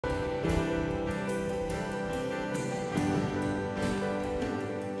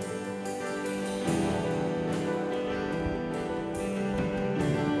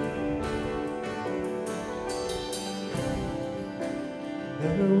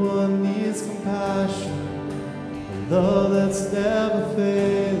Everyone needs compassion, a love that's never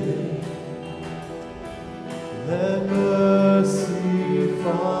failing. Let mercy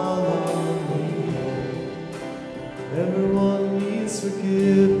fall on me. Everyone needs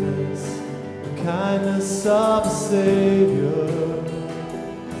forgiveness, the kindness of a Savior,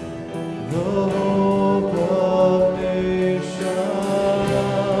 the hope of nations.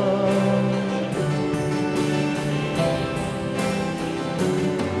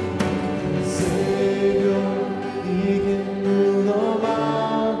 Savior, He can move the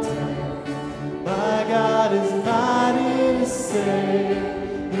mountains. My God is mighty to save.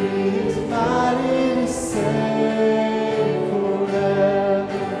 He is mighty to save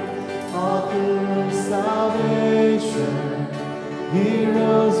forever. Author of salvation, He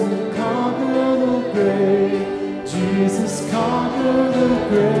rose and conquered the grave. Jesus conquered the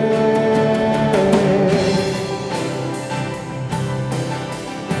grave.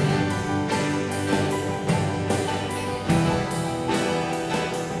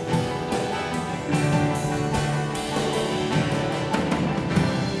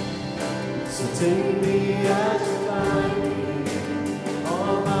 So take me as you find me,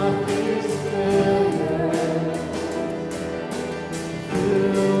 all my fears of failure.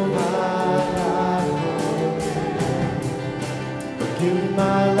 Fill my life again. Give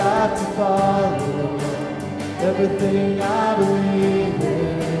my life to follow everything I believe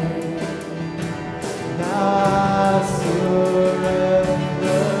in. Now I surrender.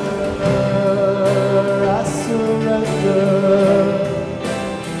 I surrender.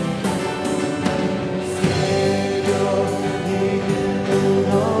 Savior, He can move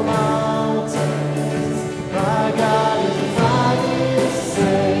the mountains. My God is mighty to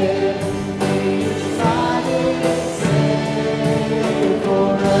save. He is mighty to save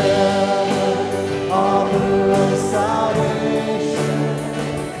forever. Author of salvation,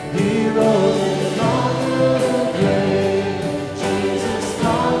 He rose and conquered the grave. Jesus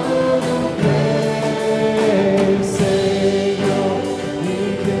conquered the grave. Savior, He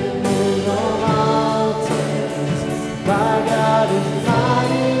can move the mountains. My God is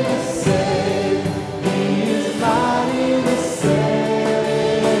mighty to save. He is mighty to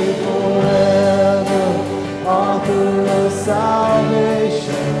save forever. Author of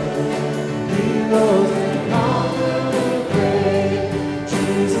salvation, He rose and conquered the grave.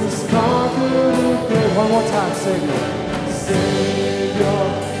 Jesus conquered the grave. One more time, Savior. Savior,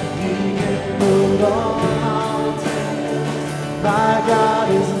 He can move the mountains. My God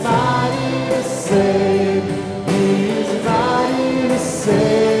is mighty to save. He is mighty to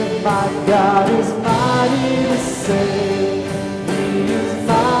save. My God is mighty to save. He is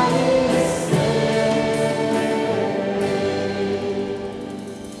mighty to save.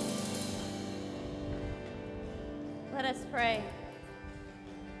 Let us pray.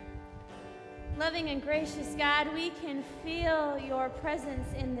 Loving and gracious God, we can feel your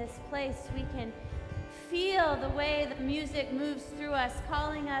presence in this place. We can feel the way the music moves through us,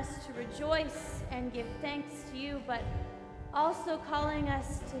 calling us to rejoice and give thanks to you, but also calling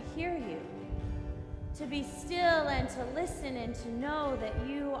us to hear you, to be still and to listen and to know that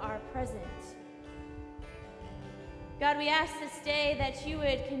you are present. God, we ask this day that you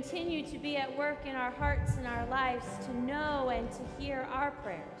would continue to be at work in our hearts and our lives, to know and to hear our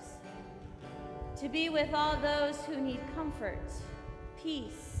prayers, to be with all those who need comfort,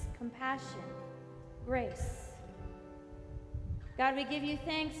 peace, compassion, grace. God, we give you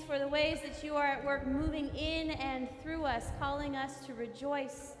thanks for the ways that you are at work moving in and through us, calling us to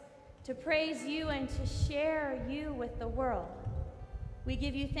rejoice, to praise you, and to share you with the world. We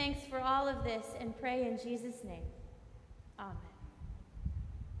give you thanks for all of this and pray in Jesus' name. Amen.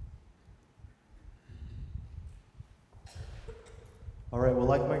 All right, well,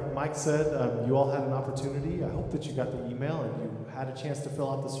 like Mike said, you all had an opportunity. I hope that you got the email and you had a chance to fill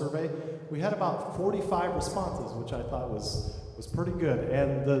out the survey. We had about 45 responses, which I thought was pretty good.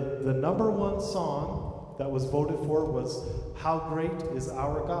 And the number one song that was voted for was How Great Is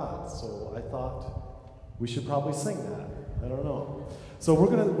Our God. So I thought we should probably sing that. I don't know. So we're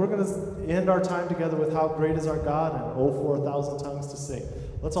gonna end our time together with How Great Is Our God and Oh for 1,000 Tongues to Sing.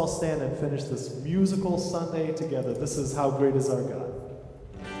 Let's all stand and finish this musical Sunday together. This is How Great Is Our God.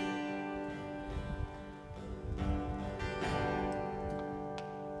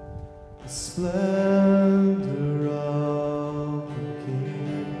 The splendor of the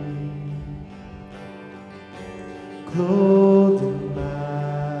King, clothed in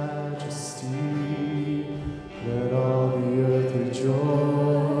majesty, let all the earth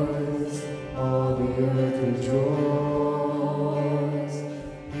rejoice, all the earth rejoice.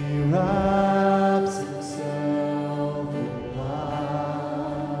 He wraps himself in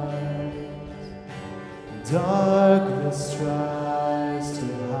light Darkness tries to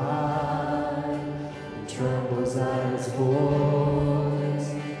hide, and trembles at his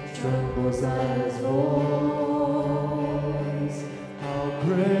voice, trembles at his voice. How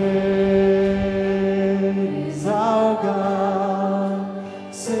great is our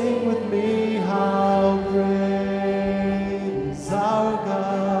God. Sing with me, how great is our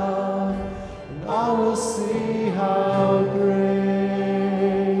God. And I will see how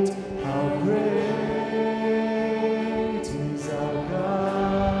great is our God.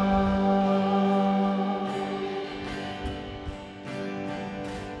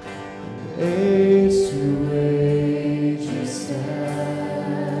 Age to age you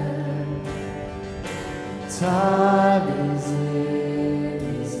stand. Time is in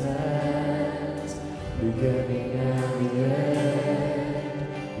his hands, beginning and the end,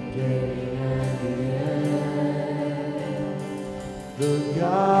 beginning and the end. The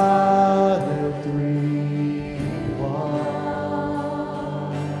God of three in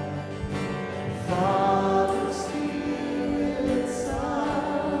one, Father, Spirit,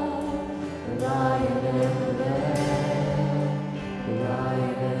 Son, the Lion and the Lamb, the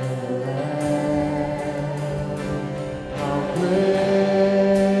Lion and the Lamb. How great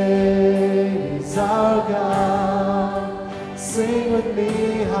is our God. Sing with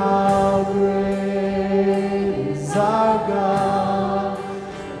me, how great is our God.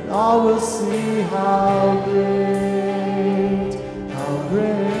 And all will see how great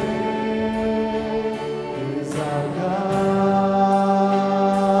is our God.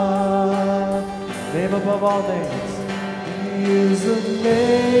 Name above all names. He is the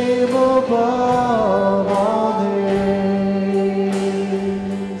name above all names,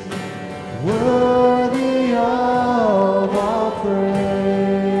 worthy of all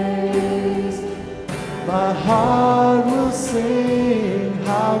praise. My heart will sing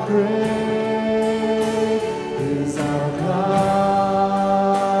how great is our God.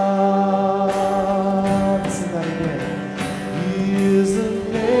 Sing that again. He is the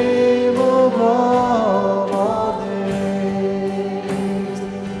name above all names.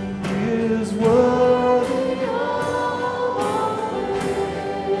 He is worthy of all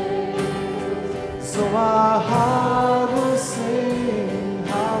praise. So my heart will sing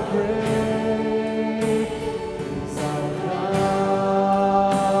how great is our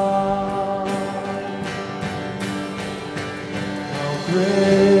God. How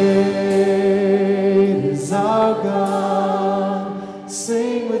great is our God.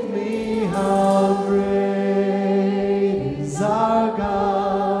 Sing with me, how great is our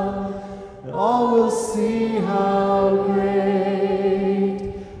God. And all will see how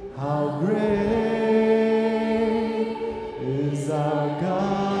great is our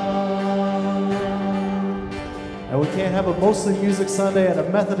God. And we can't have a mostly music Sunday at a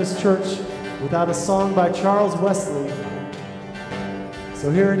Methodist church without a song by Charles Wesley. So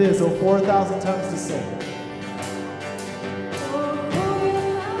here it is, oh 4,000 tongues to sing.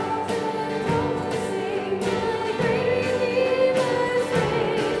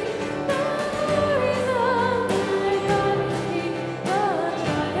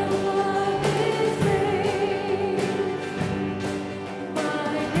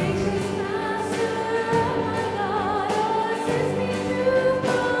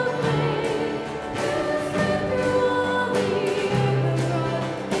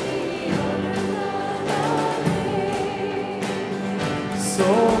 So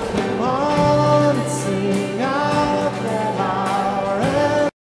come on and sing out that our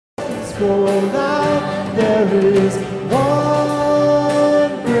anthems go loud. There is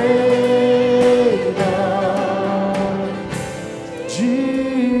one great God,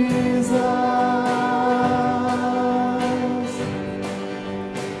 Jesus.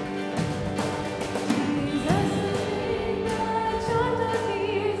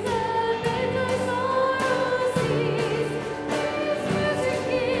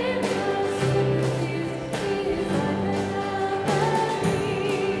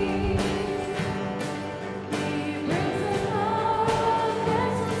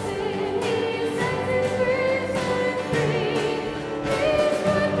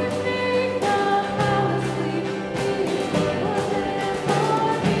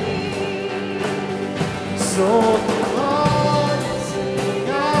 So come on and sing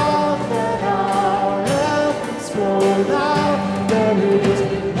out that our anthems go loud. There is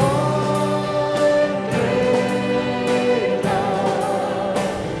one great God.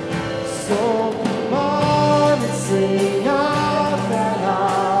 So come on and sing out that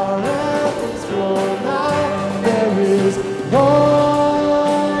our anthems go loud. There is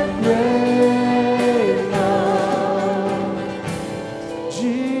one great God,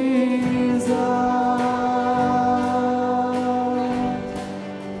 Jesus.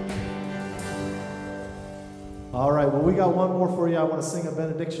 got one more for you. I want to sing a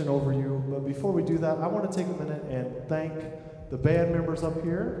benediction over you. But before we do that, I want to take a minute and thank the band members up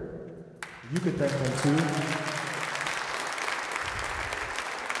here. You could thank them too.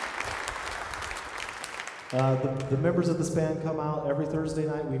 The members of this band come out every Thursday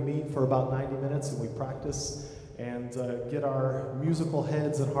night. We meet for about 90 minutes and we practice and get our musical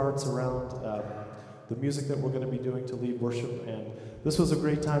heads and hearts around the music that we're going to be doing to lead worship. And this was a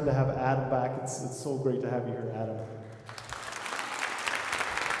great time to have Adam back. It's so great to have you here, Adam.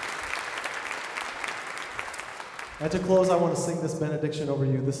 And to close, I want to sing this benediction over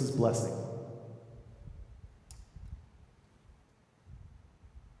you. This is blessing.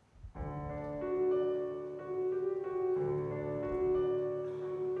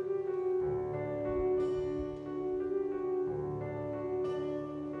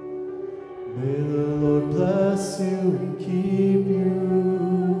 May the Lord bless you and keep you.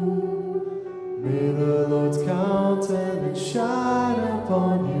 May the Lord's countenance shine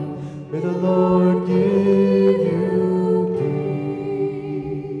upon you. May the Lord give you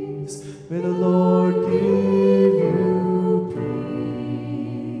peace. May the Lord give you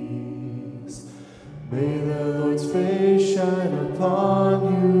peace. May the Lord's face shine upon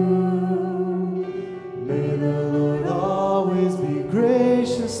you. May the Lord always be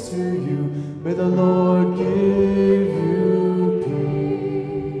gracious to you. May the Lord give you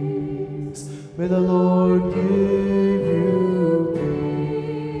peace. May the Lord give you peace.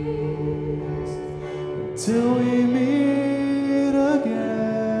 Until we meet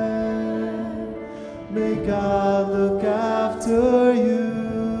again, may God look after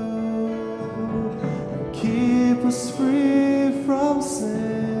you and keep us free from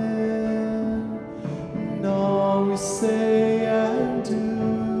sin and all we say and do.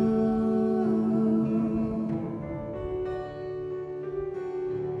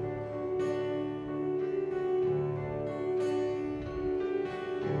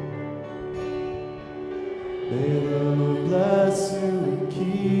 May the Lord bless you and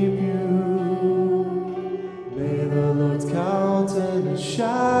keep you. May the Lord's countenance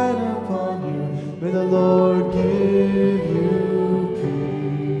shine upon you. May the Lord give you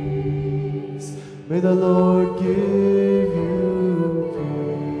peace. May the Lord give